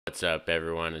What's up,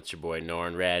 everyone? It's your boy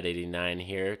Norin Radd 89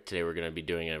 here. Today we're going to be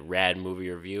doing a Radd movie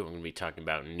review. We're going to be talking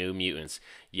about New Mutants.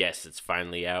 Yes, it's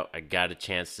finally out. I got a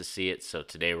chance to see it, so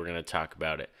today we're going to talk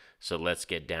about it. So let's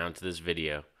get down to this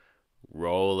video.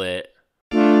 Roll it.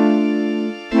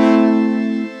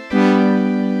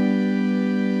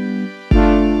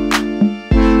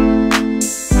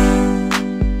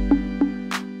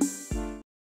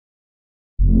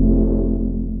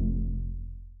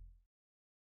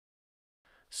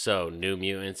 So, New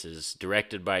Mutants is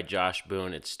directed by Josh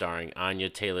Boone. It's starring Anya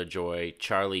Taylor-Joy,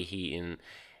 Charlie Heaton,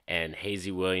 and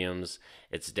Hazy Williams.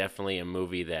 It's definitely a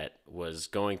movie that was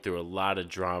going through a lot of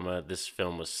drama. This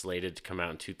film was slated to come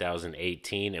out in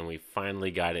 2018, and we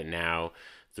finally got it now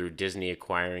through Disney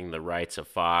acquiring the rights of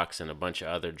Fox and a bunch of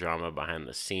other drama behind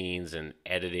the scenes and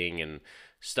editing and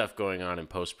stuff going on in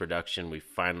post-production. We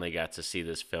finally got to see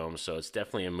this film, so it's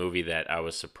definitely a movie that I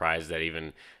was surprised that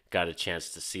even got a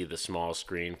chance to see the small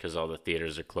screen because all the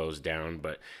theaters are closed down.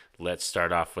 But let's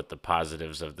start off with the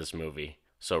positives of this movie.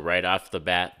 So right off the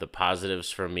bat, the positives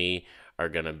for me are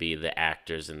going to be the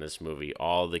actors in this movie.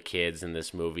 All the kids in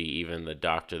this movie, even the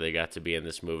doctor they got to be in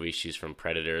this movie, she's from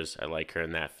Predators. I like her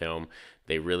in that film.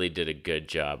 They really did a good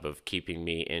job of keeping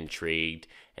me intrigued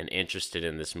and interested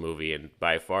in this movie. And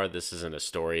by far, this isn't a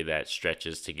story that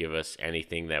stretches to give us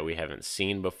anything that we haven't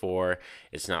seen before.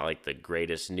 It's not like the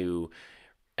greatest new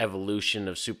evolution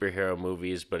of superhero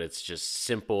movies, but it's just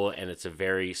simple and it's a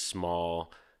very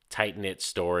small, tight-knit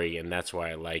story, and that's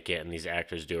why I like it. And these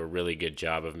actors do a really good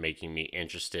job of making me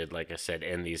interested, like I said,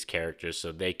 in these characters.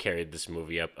 So they carried this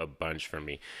movie up a bunch for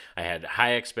me. I had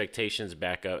high expectations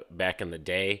back in the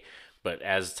day, but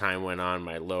as time went on,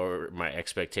 my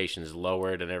expectations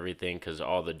lowered and everything because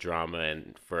all the drama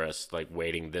and for us like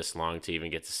waiting this long to even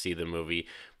get to see the movie.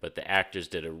 But the actors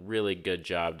did a really good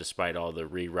job despite all the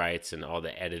rewrites and all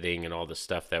the editing and all the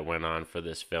stuff that went on for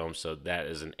this film. So that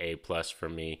is an A+ for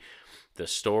me. The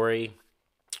story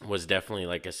was definitely,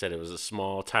 like I said, it was a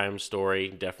small time story,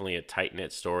 definitely a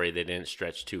tight-knit story. They didn't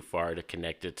stretch too far to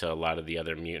connect it to a lot of the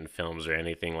other mutant films or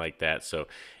anything like that, so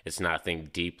it's nothing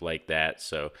deep like that,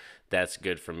 so that's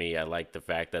good for me. I like the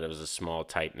fact that it was a small,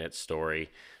 tight-knit story,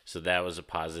 so that was a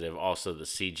positive. Also, the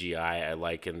CGI I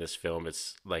like in this film.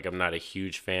 It's like I'm not a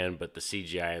huge fan, but the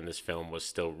CGI in this film was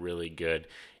still really good.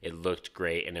 It looked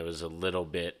great, and it was a little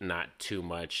bit, not too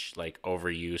much, like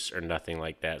overuse or nothing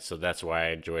like that. So that's why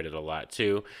I enjoyed it a lot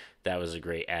too. That was a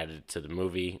great added to the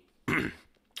movie. And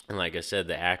like I said,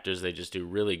 the actors, they just do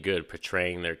really good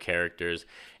portraying their characters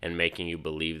and making you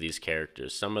believe these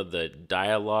characters. Some of the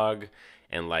dialogue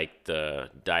and like the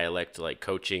dialect, like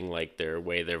coaching, like their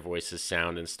way their voices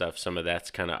sound and stuff, some of that's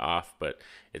kind of off, but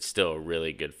it's still a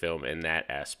really good film in that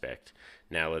aspect.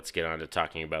 Now let's get on to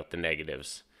talking about the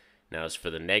negatives. Now, as for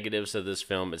the negatives of this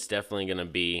film, it's definitely going to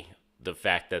be the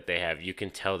fact that you can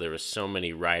tell there were so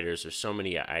many writers or so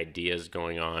many ideas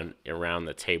going on around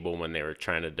the table when they were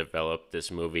trying to develop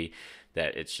this movie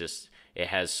that it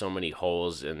has so many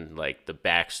holes in like the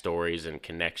backstories and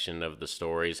connection of the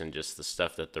stories and just the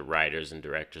stuff that the writers and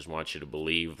directors want you to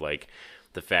believe, like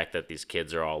the fact that these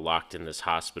kids are all locked in this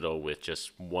hospital with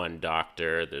just one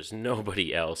doctor. There's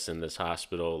nobody else in this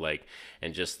hospital, like,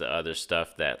 and just the other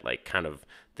stuff that like kind of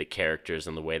the characters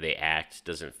and the way they act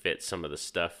doesn't fit some of the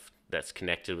stuff that's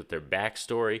connected with their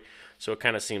backstory. So it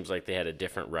kind of seems like they had a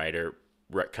different writer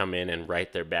come in and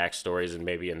write their backstories and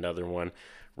maybe another one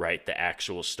write the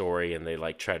actual story, and they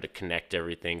like try to connect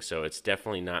everything. So it's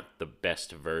definitely not the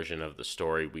best version of the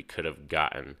story we could have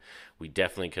gotten. We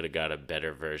definitely could have got a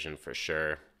better version for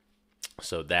sure.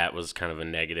 So that was kind of a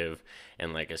negative.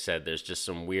 And like I said, there's just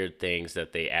some weird things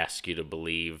that they ask you to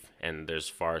believe, and there's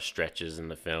far stretches in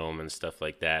the film and stuff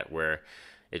like that where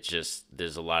it's just,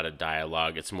 there's a lot of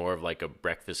dialogue. It's more of like a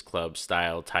Breakfast Club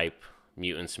style type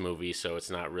Mutants movie, so it's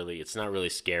not really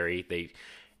scary. They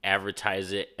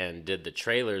advertise it and did the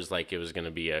trailers like it was going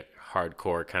to be a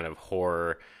hardcore kind of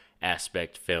horror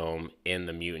aspect film in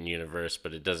the mutant universe,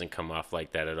 but it doesn't come off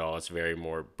like that at all. It's very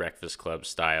more Breakfast Club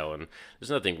style, and there's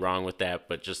nothing wrong with that,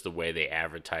 but just the way they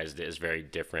advertised it is very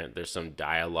different. There's some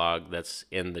dialogue that's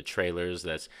in the trailers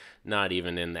that's not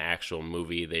even in the actual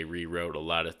movie. They rewrote a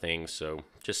lot of things, so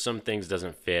just some things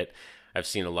doesn't fit. I've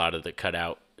seen a lot of the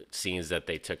cutout scenes that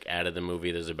they took out of the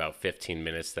movie. There's about 15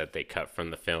 minutes that they cut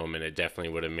from the film, and it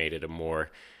definitely would have made it a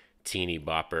more teeny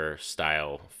bopper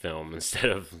style film instead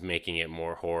of making it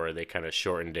more horror. They kind of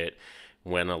shortened it,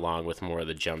 went along with more of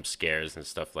the jump scares and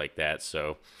stuff like that.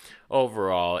 So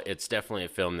overall, it's definitely a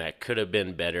film that could have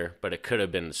been better, but it could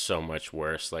have been so much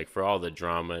worse. Like for all the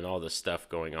drama and all the stuff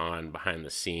going on behind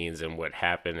the scenes and what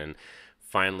happened, and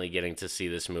finally getting to see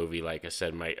this movie, like I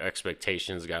said, my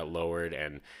expectations got lowered,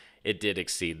 and it did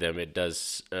exceed them. It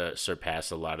does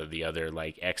surpass a lot of the other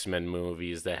like X-Men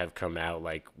movies that have come out,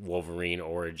 like Wolverine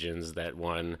Origins that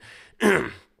one,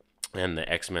 and the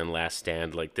X-Men Last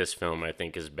Stand. Like this film, I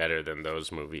think is better than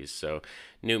those movies. So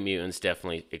New Mutants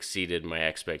definitely exceeded my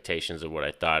expectations of what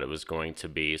I thought it was going to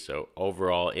be. So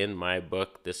overall, in my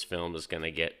book, this film is going to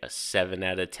get a 7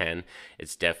 out of 10.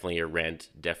 It's definitely a rent,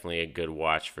 definitely a good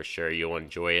watch for sure. You'll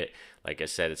enjoy it. Like I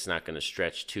said, it's not going to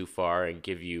stretch too far and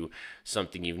give you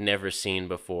something you've never seen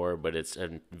before, but it's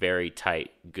a very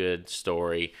tight, good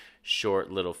story,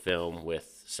 short little film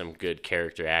with some good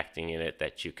character acting in it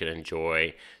that you could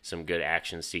enjoy, some good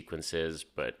action sequences,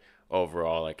 but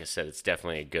overall, like I said, it's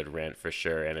definitely a good rent for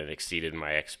sure, and it exceeded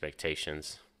my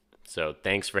expectations. So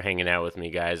thanks for hanging out with me,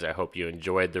 guys. I hope you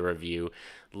enjoyed the review.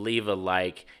 Leave a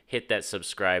like, hit that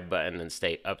subscribe button, and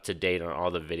stay up to date on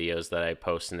all the videos that I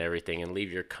post and everything. And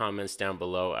leave your comments down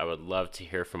below. I would love to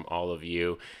hear from all of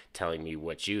you, telling me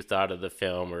what you thought of the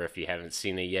film, or if you haven't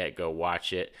seen it yet, go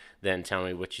watch it. Then tell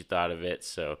me what you thought of it.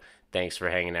 So thanks for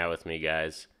hanging out with me,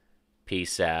 guys.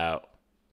 Peace out.